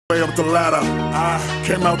way up the ladder. I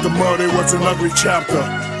came out the mud, it was an ugly chapter.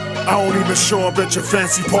 I don't even show up at your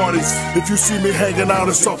fancy parties. If you see me hanging out,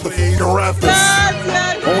 it's off the rafters.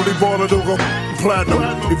 Only baller to go platinum.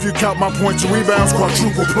 If you count my points and rebounds,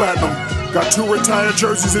 quadruple platinum. Got 2 retired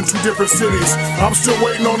jerseys in 2 different cities. I'm still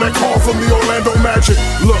waiting on that call from the Orlando Magic.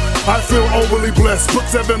 Look, I feel overly blessed. Put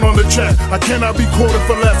 7 on the chat. I cannot be quoted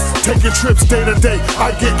for less. Taking trips day to day,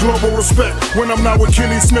 I get global respect. When I'm not with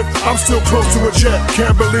Kenny Smith, I'm still close to a jet.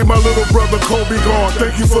 Can't believe my little brother Kobe gone.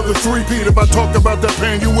 Thank you for the 3-peat. If I talked about that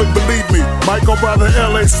pain, you wouldn't believe me. Might go by the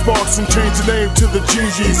LA Sparks and change the name to the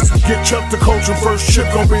GGs. Get Chuck the coach and first chip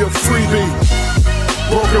gon' be a freebie.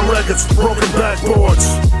 Broken records, broken backboards.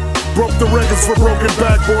 Broke the records for broken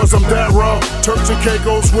backboards, I'm that raw. Turks and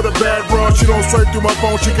Caicos with a bad broad. She don't swipe through my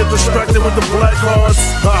phone, she get distracted with the black cards.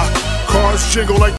 Cars jingle like